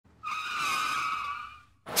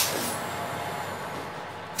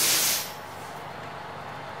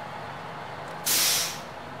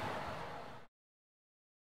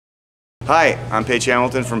Hi, I'm Paige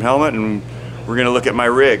Hamilton from Helmet, and we're going to look at my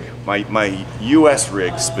rig, my US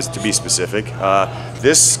rig to be specific.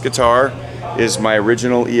 This guitar is my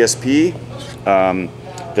original ESP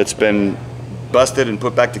that's been busted and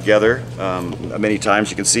put back together many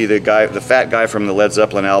times. You can see the fat guy from the Led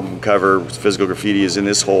Zeppelin album cover, Physical Graffiti, is in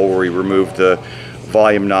this hole where he removed the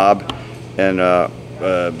volume knob and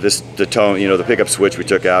the tone, the pickup switch we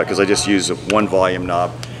took out because I just used one volume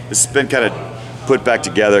knob. This has been kind of put back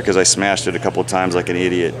together because I smashed it a couple of times like an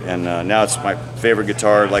idiot, and now it's my favorite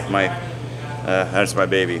guitar, like that's my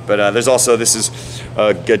baby. But there's also, this is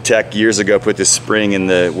Good Tech years ago put this spring in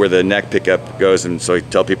where the neck pickup goes, and so I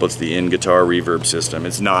tell people it's the in-guitar reverb system.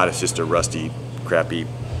 It's not, it's just a rusty, crappy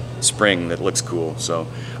spring that looks cool. So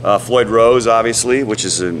Floyd Rose, obviously, which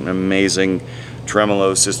is an amazing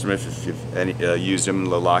tremolo system if you've used them,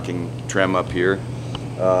 the locking trem up here.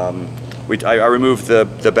 I removed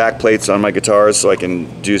the back plates on my guitars so I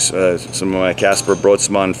can do some of my Casper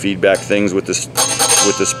Brodsman feedback things with the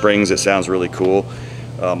springs. It sounds really cool.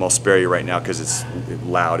 I'll spare you right now because it's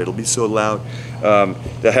loud. It'll be so loud.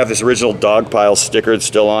 They have this original Dogpile sticker that's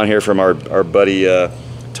still on here from our buddy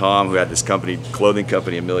Tom, who had this clothing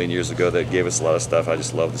company a million years ago that gave us a lot of stuff. I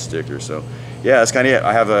just love the sticker. So yeah, that's kind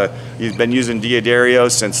of it. You've been using Diodario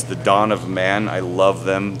since the dawn of man. I love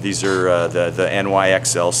them. These are the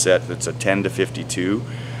NYXL set. It's a 10 to 52.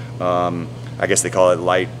 I guess they call it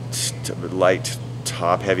light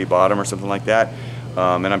top, heavy bottom, or something like that.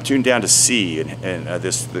 And I'm tuned down to C, and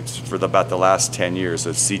this for about the last 10 years.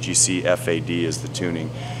 So CGC FAD is the tuning.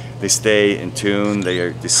 They stay in tune.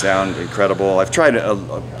 They sound incredible. I've tried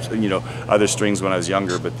other strings when I was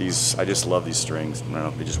younger, but I just love these strings. I don't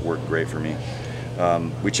know, they just work great for me.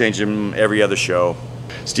 We change them every other show.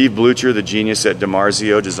 Steve Blucher, the genius at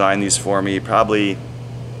DiMarzio, designed these for me probably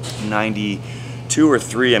 92 or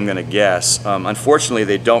 3, I'm gonna guess. Unfortunately,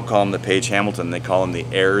 they don't call them the Paige Hamilton, they call them the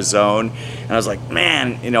Air Zone. And I was like,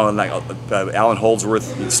 man, and like Alan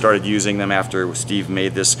Holdsworth started using them after Steve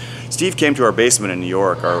made this. Steve came to our basement in New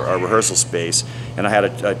York, our rehearsal space, and I had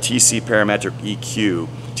a TC Parametric EQ,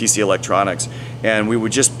 TC Electronics, and we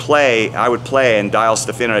would just play. I would play and dial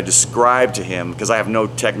stuff in, and I'd describe to him, because I have no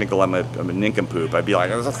technical, I'm a nincompoop. I'd be like,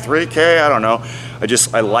 it's a 3K, I don't know.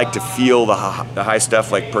 I like to feel the high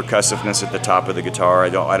stuff, like percussiveness at the top of the guitar. I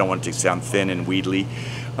don't want it to sound thin and wheedly.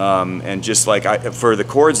 And just like for the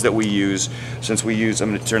chords that we use, I'm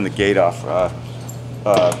going to turn the gate off.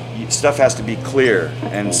 Stuff has to be clear,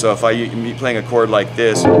 and so if I'm playing a chord like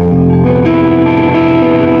this,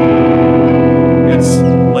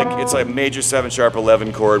 it's like a major 7-sharp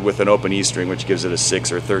 11 chord with an open E string, which gives it a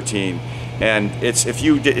 6 or 13. And if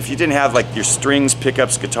you didn't have like your strings,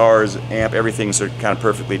 pickups, guitars, amp, everything sort of kind of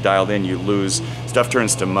perfectly dialed in, you lose. Stuff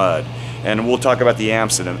turns to mud. And we'll talk about the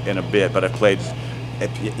amps in a bit. But I've played,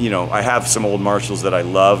 I have some old Marshalls that I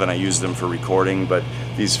love, and I use them for recording. But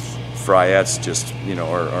these Fryettes just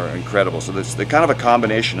are incredible. So they're kind of a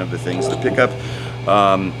combination of the things. The pickup.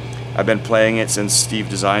 I've been playing it since Steve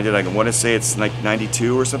designed it. I want to say it's like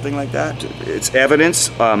 92 or something like that. It's Evidence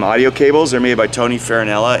audio cables. They're made by Tony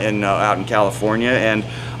Farinella out in California. And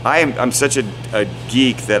I'm such a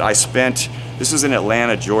geek that I spent, this was in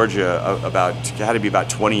Atlanta, Georgia, had to be about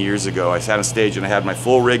 20 years ago. I sat on stage and I had my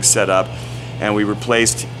full rig set up, and we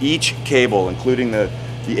replaced each cable, including the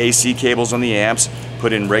AC cables on the amps,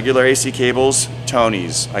 put in regular AC cables,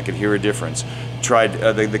 Tony's. I could hear a difference. Tried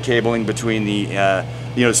the cabling between the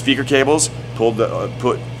speaker cables,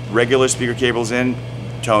 put regular speaker cables in,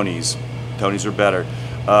 Tony's are better.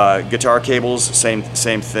 Guitar cables, same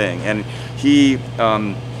thing. And he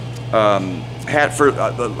I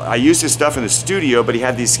used his stuff in the studio, but he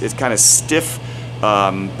had these kind of stiff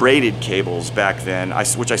braided cables back then,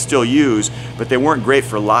 which I still use, but they weren't great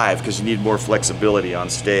for live because you need more flexibility on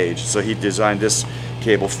stage. So he designed this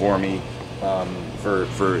cable for me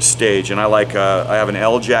for stage, and I have an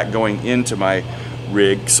L jack going into my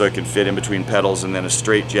rig so it can fit in between pedals, and then a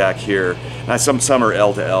straight jack here. And some are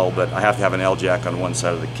L to L, but I have to have an L jack on one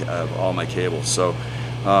side of all my cables. So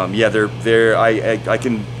yeah, I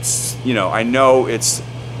can, I know it's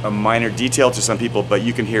a minor detail to some people, but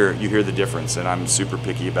you hear the difference, and I'm super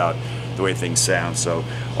picky about the way things sound. So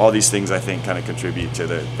all these things I think kind of contribute to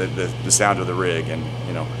the sound of the rig, and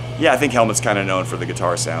yeah, I think Helmet's kind of known for the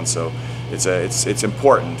guitar sound, so it's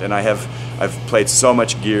important. And I've played so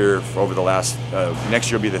much gear over the last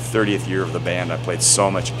next year will be the 30th year of the band. I've played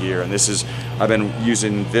so much gear, and I've been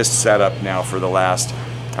using this setup now for the last,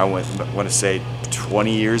 I want to say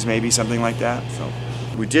 20 years, maybe, something like that. So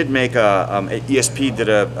we did make ESP did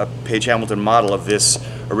a Paige Hamilton model of this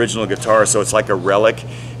original guitar, so it's like a relic.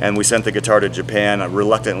 And we sent the guitar to Japan. I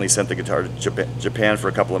reluctantly sent the guitar to Japan for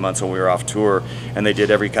a couple of months when we were off tour, and they did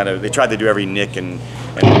every kind of, they tried to do every nick and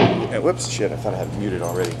whoops, shit, I thought I had it muted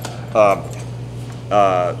already.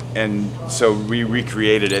 And so we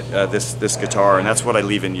recreated it, this guitar, and that's what I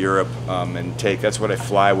leave in Europe and take. That's what I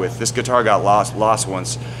fly with. This guitar got lost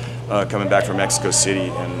once coming back from Mexico City,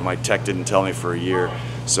 and my tech didn't tell me for a year.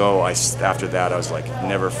 So after that, I was like,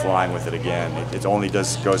 never flying with it again. It only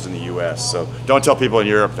goes in the U.S. So don't tell people in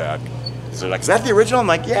Europe that. They're like, is that the original? I'm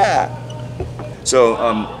like, yeah. So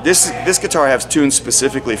this guitar I have tuned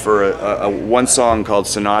specifically for a one song called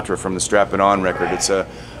Sinatra from the Strap It On record. It's a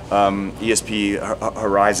ESP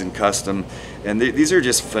Horizon Custom, and these are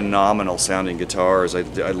just phenomenal sounding guitars. I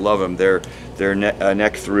love them. They're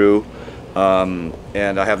neck through, and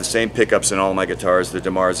I have the same pickups in all my guitars, the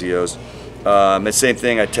DiMarzios. The same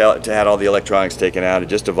thing, I had all the electronics taken out,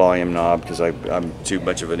 just a volume knob, because I'm too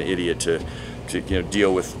much of an idiot to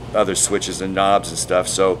deal with other switches and knobs and stuff.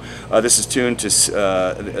 So this is tuned to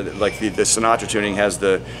like the Sinatra tuning has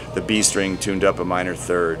the B string tuned up a minor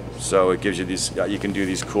third, so it gives you these, you can do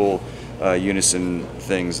these cool unison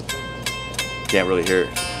things. Can't really hear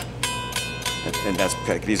it, and that's,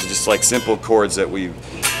 these are just like simple chords that we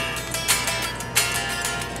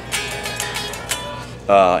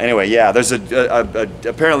anyway, yeah, there's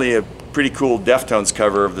apparently a pretty cool Deftones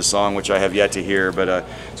cover of the song, which I have yet to hear, but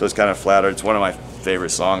so it's kind of flattered. It's one of my favorite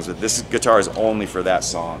songs, but this guitar is only for that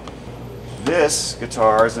song. This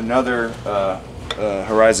guitar is another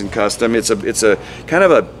Horizon Custom. It's a kind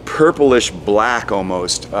of a purplish black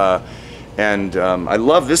almost, and I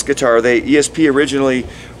love this guitar. ESP originally,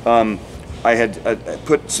 I had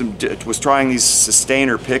was trying these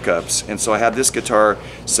sustainer pickups, and so I had this guitar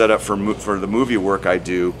set up for the movie work I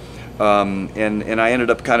do, and I ended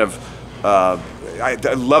up kind of I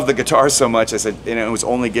love the guitar so much. I said, it was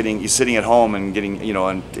only getting, you sitting at home and getting,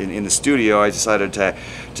 in the studio. I decided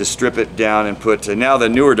to strip it down and put, now the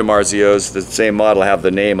newer DiMarzios, the same model, have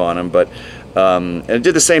the name on them, but and it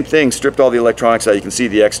did the same thing. Stripped all the electronics out. You can see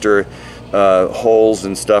the extra holes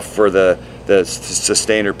and stuff for the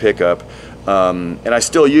sustainer pickup. And I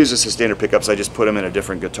still use the sustainer pickups. I just put them in a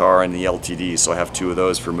different guitar in the LTD, so I have two of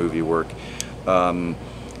those for movie work.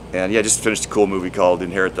 And yeah, just finished a cool movie called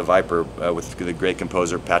Inherit the Viper with the great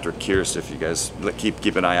composer Patrick Kearse, if you guys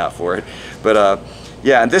keep an eye out for it. But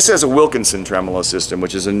yeah, and this has a Wilkinson tremolo system,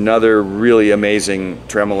 which is another really amazing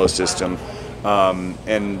tremolo system. I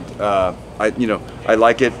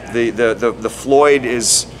like it. The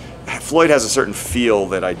Floyd has a certain feel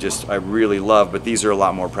that I really love, but these are a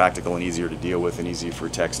lot more practical and easier to deal with and easier for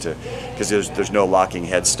techs to, because there's no locking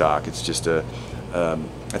headstock. It's just a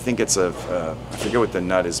I think it's I forget what the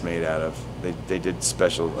nut is made out of. They did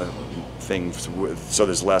special things so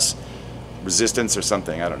there's less resistance or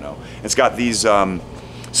something. I don't know. It's got these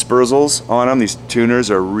Spurzels on them. These tuners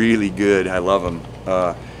are really good. I love them.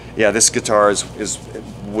 Yeah, this guitar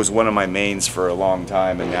was one of my mains for a long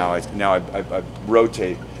time, and now I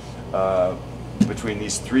rotate between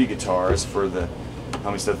these three guitars for the how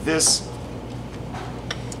many stuff.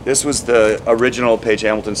 This was the original Page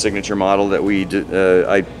Hamilton signature model that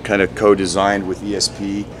I kind of co-designed with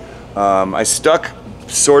ESP. I stuck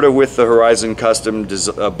sort of with the Horizon Custom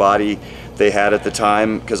body they had at the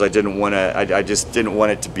time, because I didn't want to. I just didn't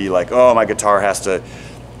want it to be like, oh, my guitar has to,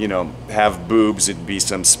 have boobs. It'd be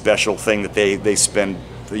some special thing that they spend,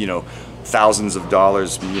 thousands of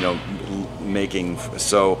dollars, making.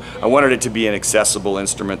 So I wanted it to be an accessible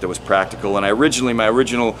instrument that was practical. And my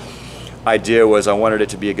original idea was I wanted it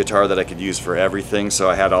to be a guitar that I could use for everything, so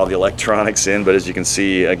I had all the electronics in, but as you can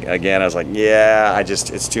see, again, I was like, yeah,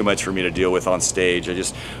 it's too much for me to deal with on stage. I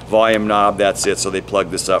just, volume knob, that's it, so they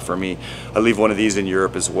plugged this up for me. I leave one of these in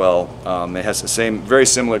Europe as well. It has the same, very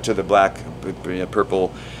similar to the black,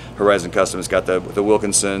 purple Horizon Custom. It's got the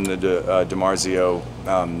Wilkinson, the DiMarzio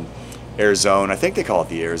Air Zone. I think they call it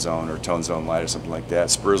the Air Zone or Tone Zone Light or something like that.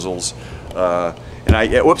 Spurzels,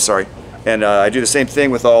 and I do the same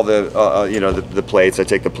thing with all the plates. I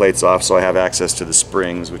take the plates off so I have access to the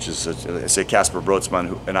springs, which is, say, Casper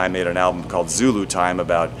Brotzmann and I made an album called Zulu Time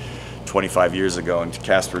about 25 years ago, and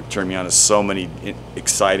Casper turned me on to so many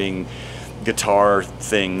exciting guitar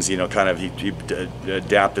things, kind of he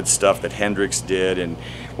adapted stuff that Hendrix did and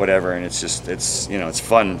whatever, and it's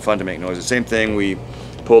fun to make noise. The same thing, we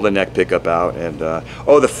pull the neck pickup out, and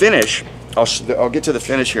the finish, I'll get to the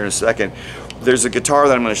finish here in a second. There's a guitar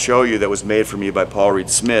that I'm going to show you that was made for me by Paul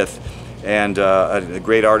Reed Smith, and a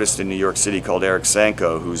great artist in New York City called Eric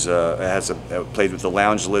Sanko, who's played with the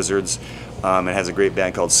Lounge Lizards, and has a great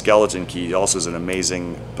band called Skeleton Key. He also is an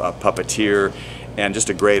amazing puppeteer, and just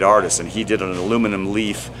a great artist. And he did an aluminum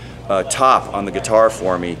leaf top on the guitar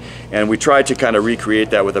for me, and we tried to kind of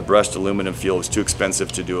recreate that with a brushed aluminum feel. It was too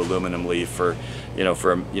expensive to do aluminum leaf for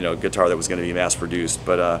a guitar that was going to be mass produced.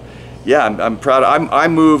 But yeah, I'm proud.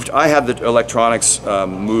 I had the electronics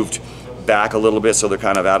moved back a little bit, so they're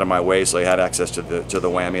kind of out of my way, so I had access to the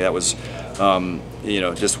whammy. That was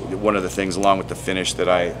just one of the things, along with the finish, that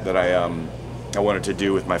I wanted to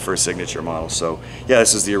do with my first signature model. So yeah,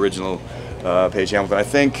 this is the original Page Hamilton. I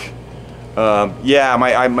think yeah,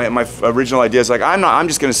 my original idea is like, I'm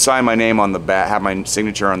just going to sign my name on the back, have my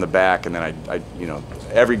signature on the back, and then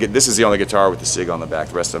this is the only guitar with the SIG on the back.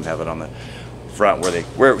 The rest of them have it on the front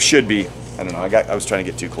where it should be. I don't know. I was trying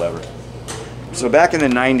to get too clever. So back in the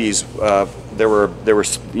 90s, there were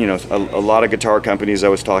a lot of guitar companies I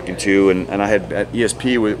was talking to, and I had at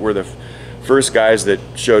ESP were the first guys that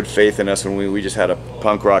showed faith in us when we just had a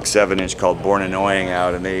punk rock 7-inch called Born Annoying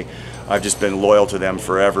out, and I've just been loyal to them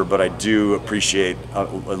forever. But I do appreciate, I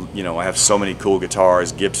have so many cool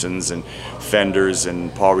guitars, Gibsons and Fenders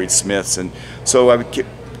and Paul Reed Smiths, and so I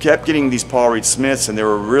kept getting these Paul Reed Smiths, and they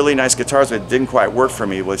were really nice guitars, but it didn't quite work for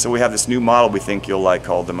me. So we have this new model we think you'll like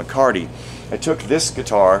called the McCarty. I took this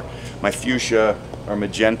guitar, my fuchsia or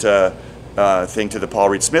magenta thing, to the Paul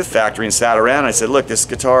Reed Smith factory and sat around and I said, look, this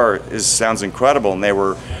guitar sounds incredible, and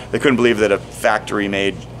they couldn't believe that a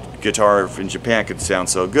factory-made guitar in Japan could sound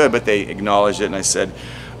so good, but they acknowledged it. And I said,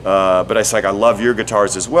 I love your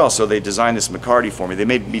guitars as well. So they designed this McCarty for me. They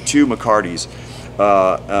made me 2 McCartys.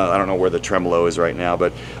 I don't know where the tremolo is right now,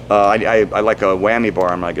 but I like a whammy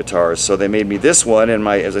bar on my guitars, so they made me this one. And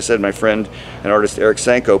as I said, my friend and artist Eric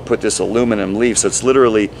Sanko put this aluminum leaf, so it's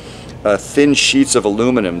literally thin sheets of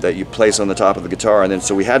aluminum that you place on the top of the guitar, and then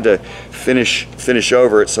so we had to finish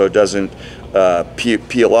over it so it doesn't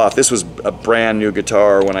peel off. This was a brand new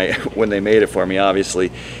guitar when they made it for me,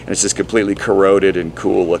 obviously, and it's just completely corroded and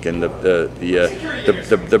cool looking.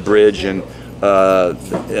 The bridge, and I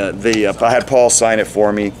had Paul sign it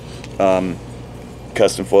for me,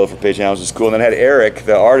 custom foil for Page Hamilton, which is cool. And then I had Eric,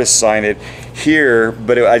 the artist, sign it here,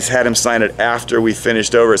 but I just had him sign it after we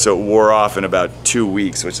finished over it, so it wore off in about 2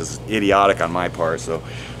 weeks, which is idiotic on my part. So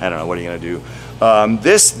I don't know, what are you gonna do?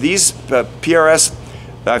 These PRS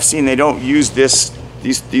I've seen, they don't use these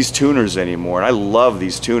tuners anymore, and I love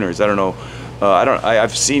these tuners. I don't know,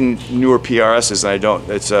 I've seen newer PRSs, and I don't.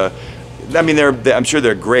 I mean, I'm sure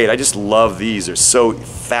they're great. I just love these. They're so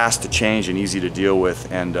fast to change and easy to deal with.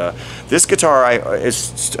 And this guitar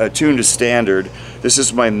is tuned to standard. This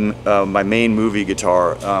is my main movie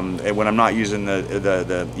guitar. And when I'm not using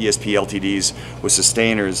the ESP LTDs with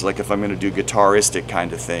sustainers, like if I'm going to do guitaristic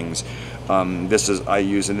kind of things, I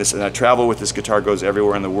use this, and I travel with this guitar. Goes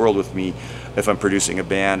everywhere in the world with me if I'm producing a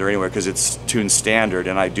band or anywhere, because it's tuned standard.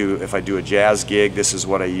 And if I do a jazz gig, this is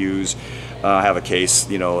what I use. I have a case,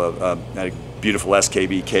 a beautiful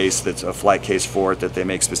SKB case that's a flight case for it that they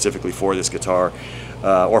make specifically for this guitar,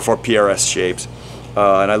 or for PRS shapes.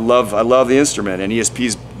 And I love the instrument, and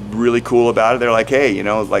ESP's really cool about it. They're like, hey,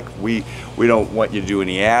 like we don't want you to do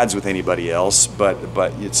any ads with anybody else, but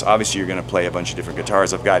it's obviously you're going to play a bunch of different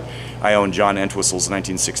guitars. I own John Entwistle's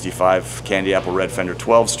 1965 Candy Apple Red Fender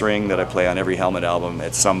 12-string that I play on every Helmet album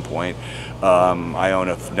at some point. I own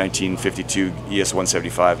a 1952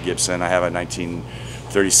 ES-175 Gibson. I have a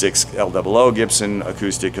 1936 LOO Gibson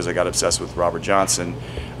acoustic because I got obsessed with Robert Johnson.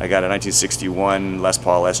 I got a 1961 Les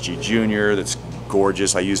Paul SG Jr. that's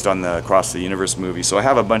gorgeous. I used on the Across the Universe movie. So I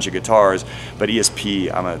have a bunch of guitars, but ESP,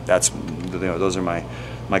 those are my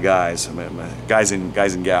guys, my guys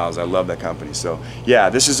and gals. I love that company. So yeah,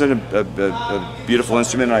 this is a beautiful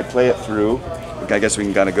instrument, and I play it through. I guess we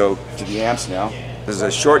can kind of go to the amps now. There's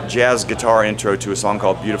a short jazz guitar intro to a song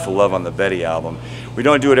called Beautiful Love on the Betty album. We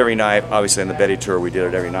don't do it every night. Obviously on the Betty tour we did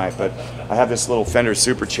it every night, but I have this little Fender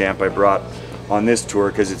Super Champ I brought on this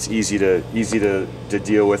tour because it's easy to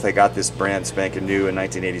deal with. I got this brand spanking new in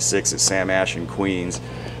 1986 at Sam Ash in Queens,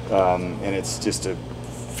 and it's just a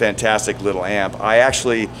fantastic little amp. I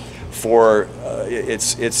actually,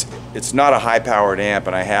 it's not a high-powered amp,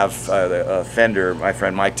 and I have a Fender. My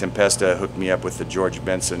friend Mike Tempesta hooked me up with the George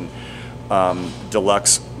Benson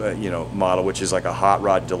deluxe model, which is like a hot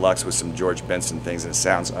rod deluxe with some George Benson things, and it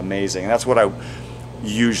sounds amazing. And that's what I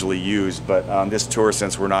usually use, but on this tour,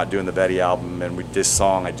 since we're not doing the Betty album, and this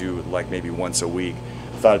song I do like maybe once a week,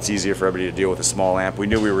 I thought it's easier for everybody to deal with a small amp. We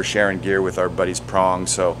knew we were sharing gear with our buddies Prong,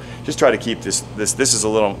 so just try to keep this is a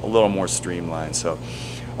little more streamlined. So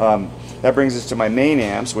that brings us to my main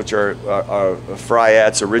amps, which are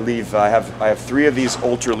Fryets. I have 3 of these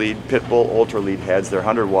Pitbull Ultra Lead heads. They're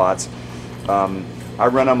 100 watts. I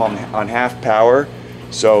run them on half power,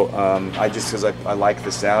 So I just, because I like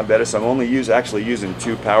the sound better, so I'm only actually using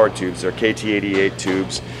 2 power tubes. They're KT88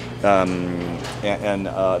 tubes,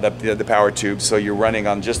 the power tubes. So you're running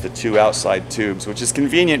on just the 2 outside tubes, which is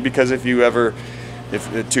convenient because if the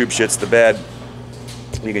tube shits the bed,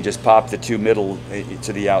 you can just pop the 2 middle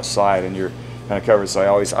to the outside, and you're kind of covered. So I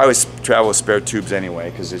always travel with spare tubes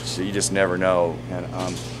anyway, because you just never know.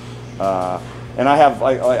 And I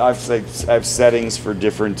have settings for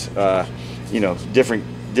different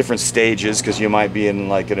different stages, because you might be in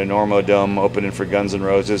like an Enormo Dome opening for Guns N'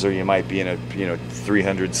 Roses, or you might be in a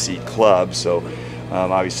 300-seat club. So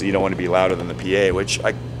obviously you don't want to be louder than the PA, which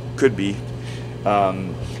I could be.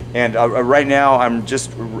 Right now I'm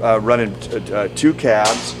just running 2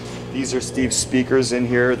 cabs. These are Steve's speakers in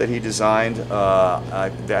here that he designed.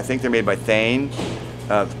 I think they're made by Thane,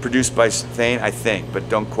 produced by Thane, I think, but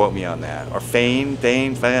don't quote me on that. Or Thane,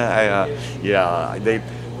 yeah,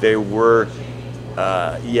 they were.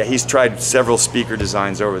 Yeah, he's tried several speaker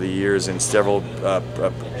designs over the years in several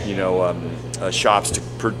shops to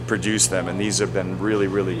produce them, and these have been really,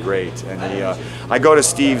 really great. And I go to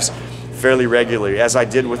Steve's fairly regularly, as I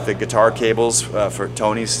did with the guitar cables for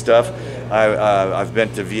Tony's stuff. I've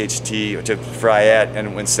been to VHT, to Fryette,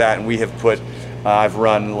 and we have put, I've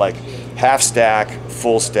run like half stack,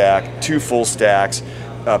 full stack, 2 full stacks,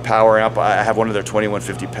 power amp. I have one of their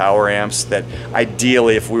 2150 power amps that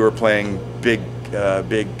ideally, if we were playing big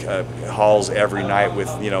halls every night with,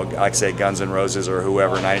 like say Guns N' Roses or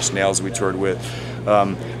whoever, Nine Inch Nails we toured with,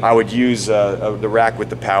 I would use the rack with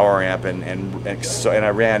the power amp, I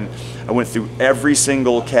went through every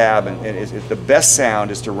single cab, and the best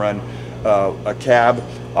sound is to run a cab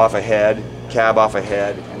off a head,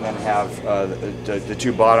 and then have the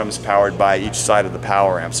 2 bottoms powered by each side of the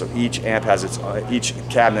power amp. So each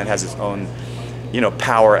cabinet has its own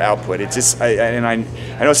power output. It's just, I know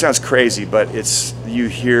it sounds crazy, but you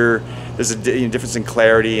hear there's a difference in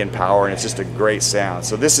clarity and power, and it's just a great sound.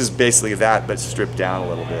 So this is basically that, but stripped down a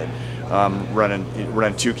little bit.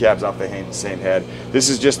 Running 2 cabs off the same head. This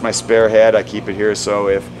is just my spare head. I keep it here, so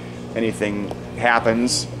if anything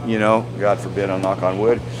happens, God forbid, I'll knock on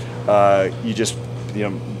wood, you just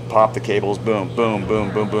pop the cables, boom, boom,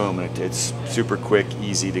 boom, boom, boom, and it's super quick,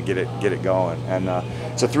 easy to get it going. And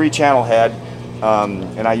it's a 3-channel head.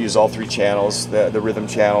 And I use all 3 channels, the rhythm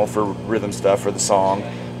channel for rhythm stuff for the song,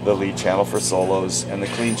 the lead channel for solos, and the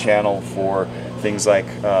clean channel for things like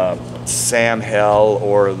Sam Hell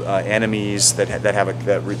or enemies that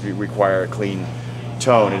require a clean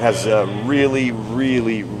tone. It has a really,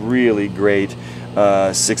 really, really great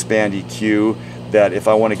 6-band EQ that if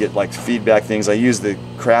I want to get like feedback things, I use the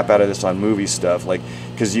crap out of this on movie stuff, like,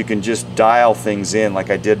 because you can just dial things in. Like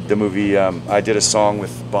I did the movie, I did a song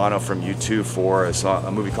with Bono from U2 for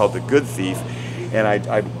a movie called The Good Thief, and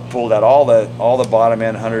I pulled out all the bottom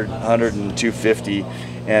end 100 and 250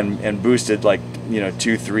 and boosted like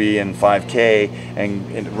 2, 3, and 5K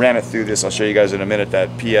and ran it through this. I'll show you guys in a minute, that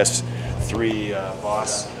PS3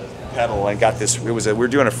 Boss pedal, and got this. We're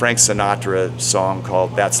doing a Frank Sinatra song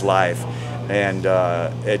called That's Life, and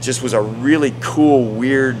it just was a really cool,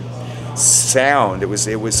 weird sound. It was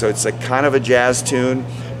so it's like kind of a jazz tune,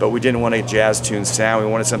 but we didn't want a jazz tune sound.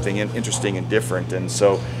 We wanted something interesting and different. And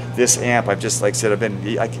so this amp, I've just, like I said,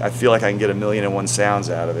 I feel like I can get 1,000,001 sounds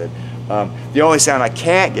out of it. The only sound I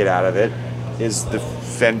can't get out of it is the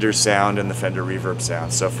Fender sound and the Fender reverb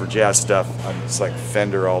sound. So for jazz stuff, it's like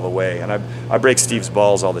Fender all the way. And I break Steve's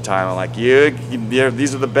balls all the time. I'm like,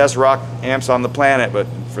 these are the best rock amps on the planet, but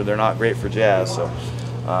they're not great for jazz. So,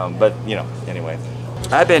 but anyway.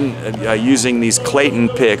 I've been using these Clayton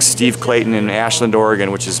picks, Steve Clayton in Ashland,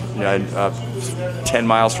 Oregon, which is 10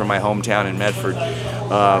 miles from my hometown in Medford,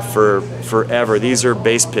 for forever. These are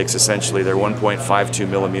bass picks, essentially. They're 1.52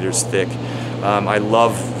 millimeters thick. I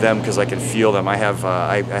love them because I can feel them. I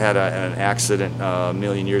had an accident a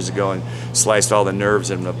million years ago and sliced all the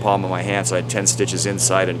nerves in the palm of my hand, so I had 10 stitches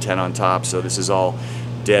inside and 10 on top, so this is all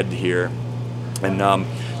dead here. And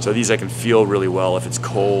so these I can feel really well if it's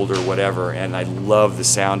cold or whatever, and I love the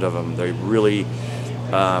sound of them. They really,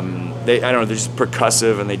 I don't know, they're just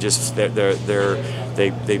percussive, and they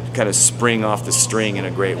kind of spring off the string in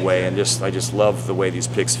a great way, and I just love the way these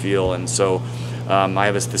picks feel. And so I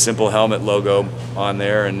have the Simple Helmet logo on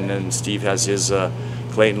there, and then Steve has his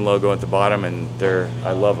Clayton logo at the bottom, and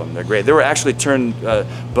I love them. They're great. They were actually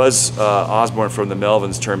Buzz Osborne from the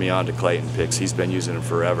Melvins turned me on to Clayton picks. He's been using them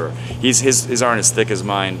forever. His aren't as thick as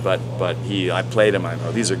mine, but I played them.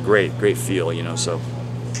 These are great feel, So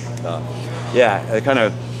yeah, they're kind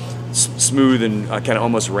of smooth and kind of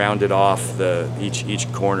almost rounded off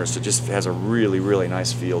each corner, so it just has a really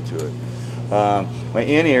nice feel to it. My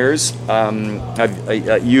in-ears,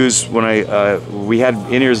 I use when we had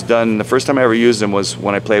in-ears done. The first time I ever used them was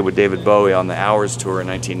when I played with David Bowie on the Hours tour in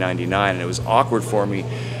 1999, and it was awkward for me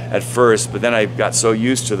at first, but then I got so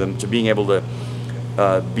used to them, to being able to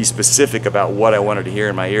be specific about what I wanted to hear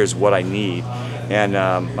in my ears, what I need. And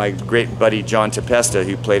my great buddy John Tepesta,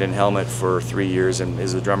 who played in Helmet for 3 years and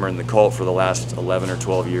is a drummer in the Cult for the last 11 or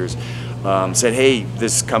 12 years, said, hey,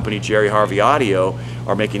 this company, Jerry Harvey Audio,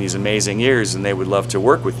 are making these amazing ears and they would love to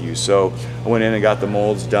work with you. So I went in and got the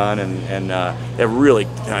molds done, and they're really,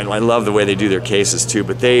 I love the way they do their cases too,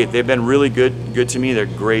 but they've been really good to me. They're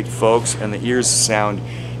great folks, and the ears sound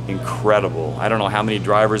incredible. I don't know how many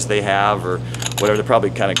drivers they have or whatever. They're probably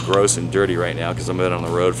kind of gross and dirty right now because I've been on the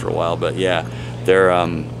road for a while, but yeah, they're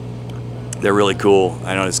really cool.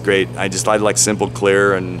 I know, it's great. I like simple,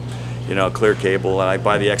 clear, and clear cable, and I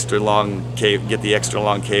buy the extra long get the extra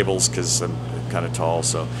long cables because I'm kind of tall,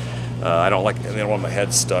 so I don't want my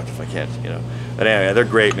head stuck if I can't, But anyway, they're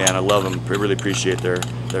great, man. I love them. I really appreciate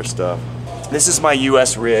their stuff. This is my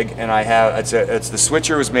U.S. rig, and I have it's the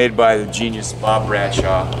switcher was made by the genius Bob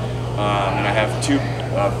Bradshaw, and I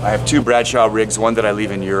have two Bradshaw rigs, one that I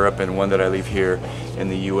leave in Europe and one that I leave here in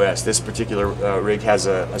the U.S. This particular rig has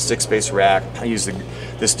a 6-space rack. I use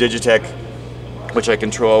this Digitech, which I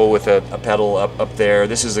control with a pedal up there.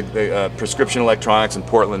 This is a Prescription Electronics in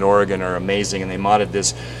Portland, Oregon, are amazing, and they modded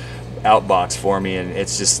this outbox for me, and it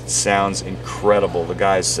just sounds incredible. The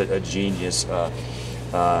guy's a genius.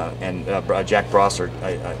 Jack Brosser,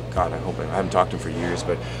 God, I hope I haven't talked to him for years,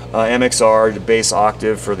 but MXR, the bass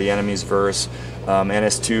octave for the Enemy's verse,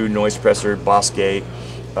 NS2 noise suppressor, Boss Gate,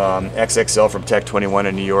 XXL from Tech 21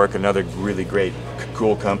 in New York, another really great,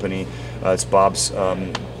 cool company. It's Bob's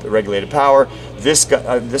regulated power. This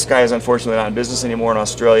guy is unfortunately not in business anymore in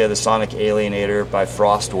Australia, the Sonic Alienator by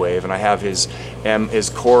Frostwave, and I have his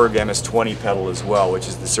Korg MS-20 pedal as well, which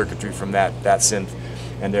is the circuitry from that synth.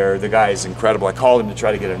 And the guy is incredible. I called him to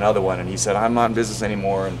try to get another one, and he said, I'm not in business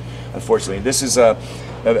anymore, and unfortunately. This is a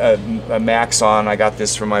Maxon. I got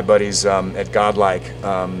this from my buddies at Godlike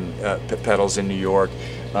pedals in New York.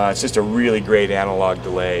 It's just a really great analog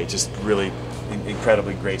delay, just really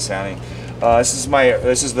incredibly great sounding. This is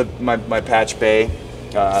my patch bay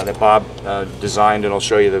that Bob designed, and I'll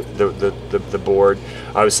show you the board.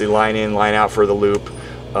 Obviously, line in, line out for the loop.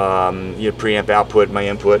 Preamp output, my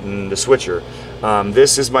input, and the switcher.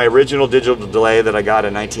 This is my original digital delay that I got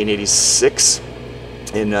in 1986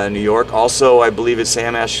 in New York. Also, I believe it's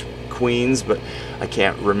Sam Ash Queens, but I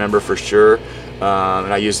can't remember for sure.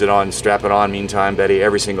 And I used it on Strap It On, Meantime, Betty,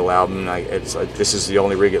 every single album. This is the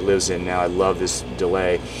only rig it lives in now. I love this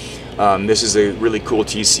delay. This is a really cool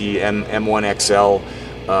TC M1XL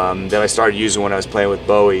that I started using when I was playing with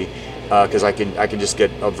Bowie, because I can just get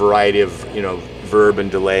a variety of verb and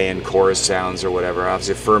delay and chorus sounds or whatever.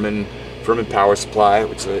 Obviously, Furman power supply,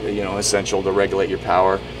 which is essential to regulate your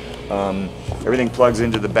power. Everything plugs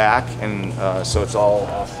into the back, and so it's all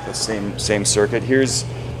off the same circuit. Here's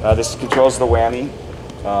this controls the whammy.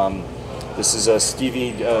 This is a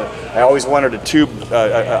Stevie. I always wanted a tube.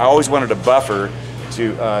 I always wanted a buffer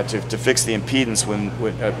to fix the impedance when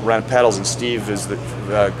around pedals, and Steve is the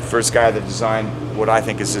first guy that designed what I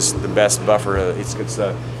think is just the best buffer. It's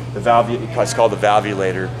the valve. It's called the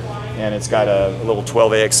valvulator. And it's got a little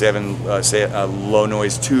 12AX7 say a low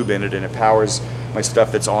noise tube in it, and it powers my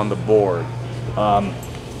stuff that's on the board.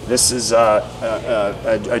 This is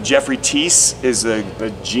Jeffrey Teese is a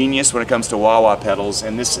genius when it comes to wah-wah pedals,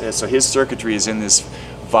 and so his circuitry is in this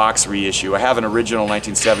Vox reissue. I have an original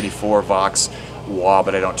 1974 Vox wah,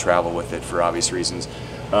 but I don't travel with it for obvious reasons,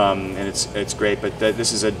 and it's great. But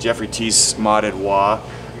this is a Jeffrey Teese modded wah.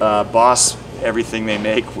 Boss. Everything they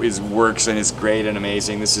make works and is great and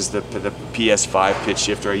amazing. This is the PS5 pitch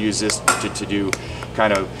shifter. I use this to do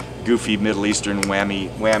kind of goofy Middle Eastern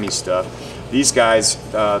whammy stuff. These guys,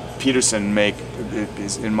 Peterson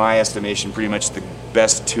is, in my estimation, pretty much the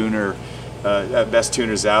best tuners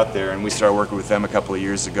out there, and we started working with them a couple of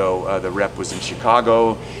years ago. The rep was in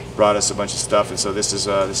Chicago, brought us a bunch of stuff, and so this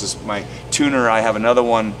is my tuner. I have another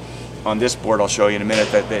one on this board I'll show you in a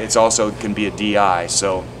minute that it's also can be a DI.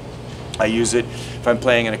 So I use it if I'm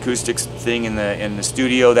playing an acoustics thing in the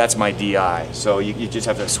studio. That's my DI. So you just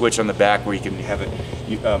have to switch on the back where you can have it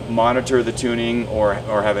monitor the tuning or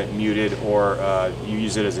have it muted, or you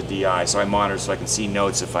use it as a DI. So I monitor so I can see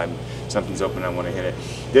notes if something's open and I want to hit it.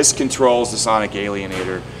 This controls the Sonic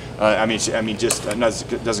Alienator. Just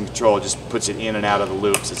doesn't control it, just puts it in and out of the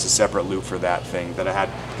loops. It's a separate loop for that thing that I had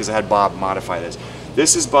because I had Bob modify this.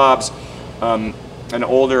 This is Bob's an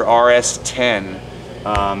older RS10.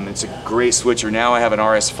 It's a great switcher. Now I have an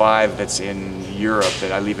RS5 that's in Europe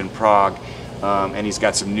that I leave in Prague. and he's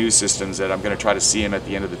got some new systems that I'm going to try to see him at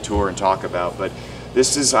the end of the tour and talk about. But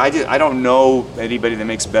this is, I don't know anybody that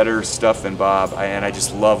makes better stuff than Bob, and I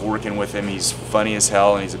just love working with him. He's funny as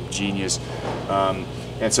hell, and he's a genius.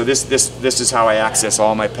 And so this is how I access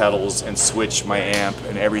all my pedals and switch my amp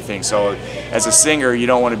and everything. So as a singer, you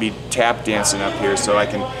don't want to be tap dancing up here. So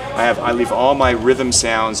I leave all my rhythm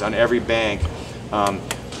sounds on every bank. I'm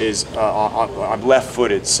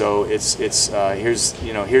left-footed, so here's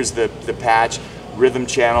the patch, rhythm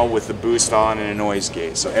channel with the boost on and a noise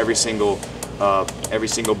gate. So every single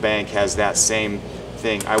bank has that same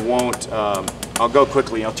thing. I won't. I'll go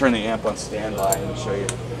quickly. I'll turn the amp on standby and show you.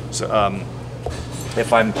 So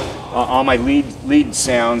if I'm all my lead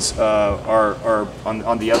sounds are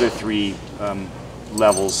on the other three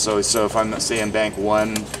levels. So if I'm say in bank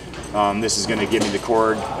 1, this is going to give me the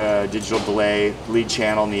chord, digital delay, lead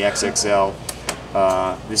channel, and the XXL.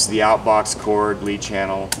 This is the outbox chord, lead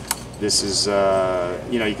channel. This is,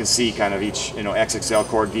 you can see kind of each, XXL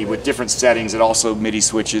chord D with different settings. It also MIDI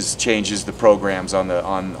switches, changes the programs on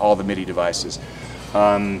all the MIDI devices.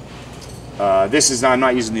 I'm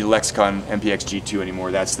not using the Lexicon MPX G2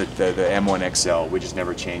 anymore. That's the M1 XL. We just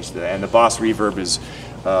never changed that. And the Boss Reverb is,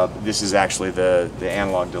 this is actually the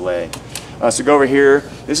analog delay. So go over here.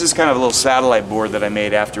 This is kind of a little satellite board that I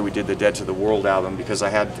made after we did the Dead to the World album, because I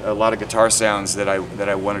had a lot of guitar sounds that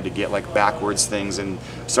I wanted to get, like backwards things, and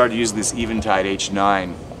started using this Eventide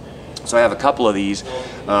H9. So I have a couple of these.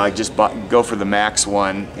 I just go for the Max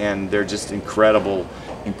one, and they're just incredible.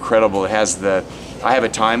 It has I have a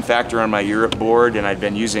time factor on my Europe board, and I've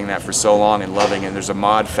been using that for so long and loving it. There's a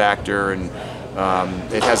mod factor, and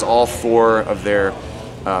it has all 4 of their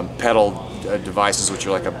pedal devices, which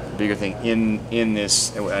are like a bigger thing in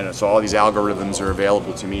this, and so all these algorithms are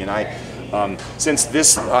available to me. And since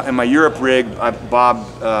this in my Europe rig,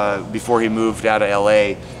 Bob before he moved out of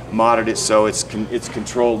LA modded it so it's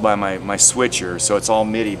controlled by my switcher, so it's all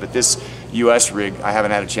MIDI. But this US rig, I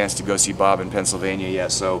haven't had a chance to go see Bob in Pennsylvania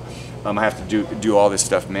yet, so I have to do all this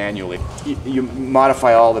stuff manually. You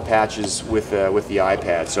modify all the patches with the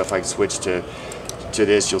iPad. So if I switch to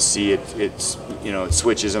this, you'll see it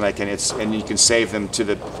switches, and and you can save them to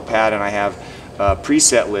the pad. And I have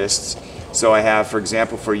preset lists. So I have, for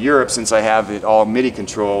example, for Europe, since I have it all MIDI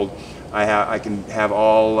controlled, I can have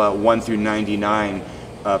all 1 through 99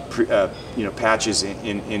 patches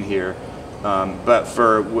in here. But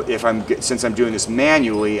since I'm doing this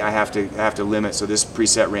manually, I have to limit. So this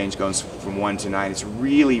preset range goes from 1 to 9. It's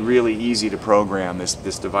really easy to program.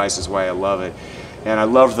 This device is why I love it. And I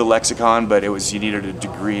love the Lexicon, but you needed a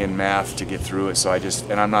degree in math to get through it. So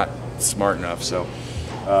and I'm not smart enough. So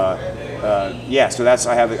yeah. So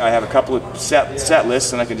I have a couple of set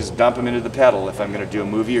lists, and I can just dump them into the pedal if I'm going to do a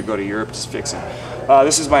movie or go to Europe. Just fix it.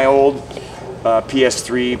 This is my old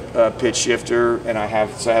PS3 pitch shifter, and I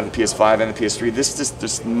have the PS5 and the PS3.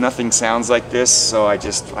 Just nothing sounds like this, so I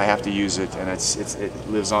have to use it, and it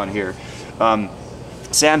lives on here.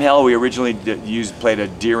 Sam Hell, we originally played a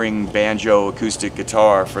Deering banjo acoustic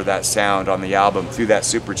guitar for that sound on the album through that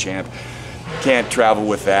Super Champ. Can't travel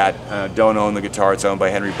with that. Don't own the guitar. It's owned by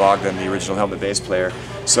Henry Bogdan, the original Helmet bass player.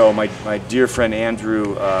 So my dear friend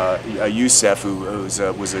Andrew Youssef, who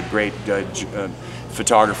was a great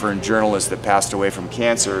photographer and journalist that passed away from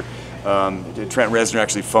cancer. Trent Reznor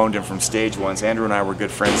actually phoned him from stage once. Andrew and I were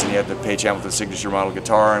good friends, and he had the Page Hamilton signature model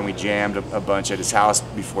guitar, and we jammed a bunch at his house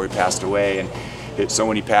before he passed away. And so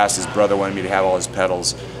when he passed, his brother wanted me to have all his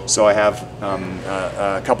pedals. So I have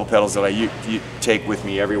a couple pedals that I take with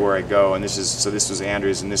me everywhere I go, and this was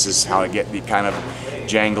Andrew's, and this is how I get the kind of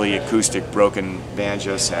jangly acoustic broken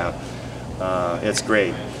banjo sound. It's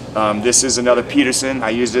great. This is another Peterson. I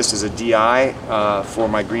use this as a DI for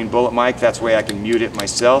my Green Bullet mic. That's the way I can mute it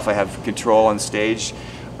myself. I have control on stage,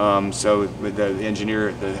 so the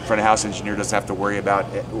engineer, the front of house engineer, doesn't have to worry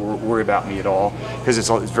about me at all, because it's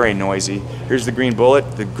very noisy. Here's the Green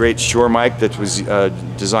Bullet, the great Shure mic that was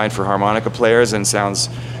designed for harmonica players and sounds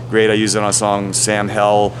great. I use it on a song Sam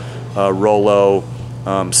Hell, Rolo,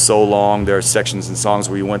 So Long. There are sections in songs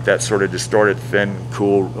where you want that sort of distorted, thin,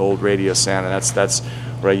 cool old radio sound, and that's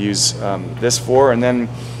what I use this for. And then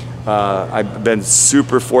I've been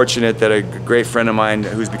super fortunate that a great friend of mine,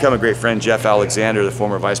 who's become a great friend, Jeff Alexander, the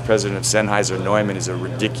former vice president of Sennheiser-Neumann, is a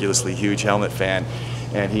ridiculously huge Helmet fan,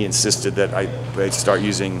 and he insisted that I start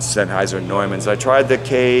using Sennheiser-Neumanns. I tried the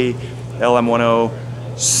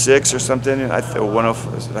KLM-106 or something, I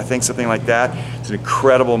think something like that. It's an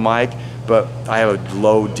incredible mic, but I have a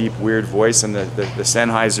low, deep, weird voice, and the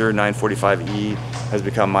Sennheiser 945E has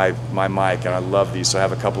become my mic, and I love these. So I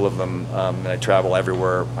have a couple of them, and I travel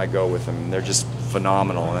everywhere I go with them. They're just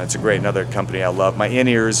phenomenal, and it's another company I love. My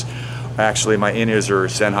in-ears Actually, my in-ears are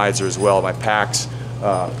Sennheiser as well. My packs,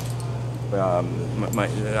 I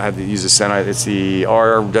have to use a Sennheiser. It's the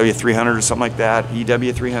RW300 or something like that,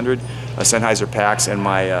 EW300. Sennheiser packs, and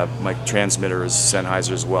my transmitter is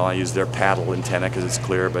Sennheiser as well. I use their paddle antenna because it's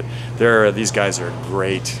clear. But these guys are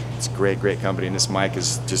great. It's a great company, and this mic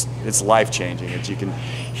is just, it's life-changing. You can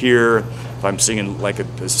hear if I'm singing like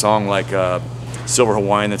a song like Silver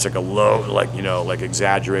Hawaiian that's like a low, like, you know, like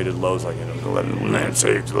exaggerated lows, like, you know, you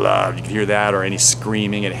can hear that, or any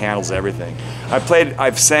screaming. It handles everything.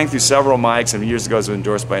 I've sang through several mics, and years ago I was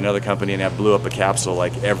endorsed by another company, and I blew up a capsule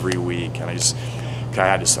like every week, and I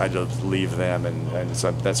had to leave them, and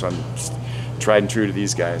so that's why I'm tried and true to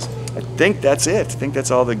these guys. I think that's it. I think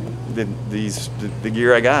that's all the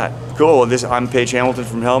gear I got. Cool. I'm Paige Hamilton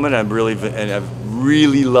from Helmet. I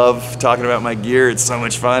really love talking about my gear. It's so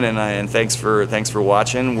much fun, and thanks for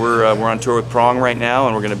watching. We're on tour with Prong right now,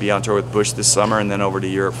 and we're going to be on tour with Bush this summer, and then over to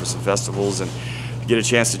Europe for some festivals. And if you get a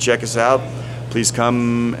chance to check us out, please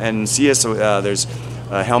come and see us. There's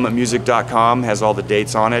helmetmusic.com has all the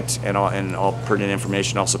dates on it, and all pertinent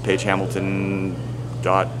information. Also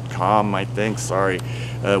pagehamilton.com, I think. Sorry,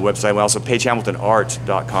 website. Also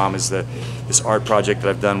pagehamiltonart.com is this art project that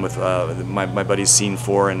I've done with my buddy Scene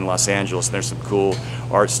 4 in Los Angeles. And there's some cool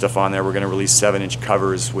art stuff on there. We're going to release 7-inch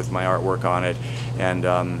covers with my artwork on it, and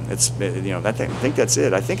I think that's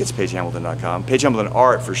it. I think it's pagehamilton.com. Paige Hamilton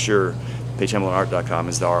Art for sure. Pagehamiltonart.com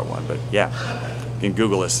is the art one, but yeah, you can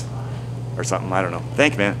Google us or something. I don't know.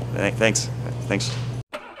 Thanks, man. Thanks.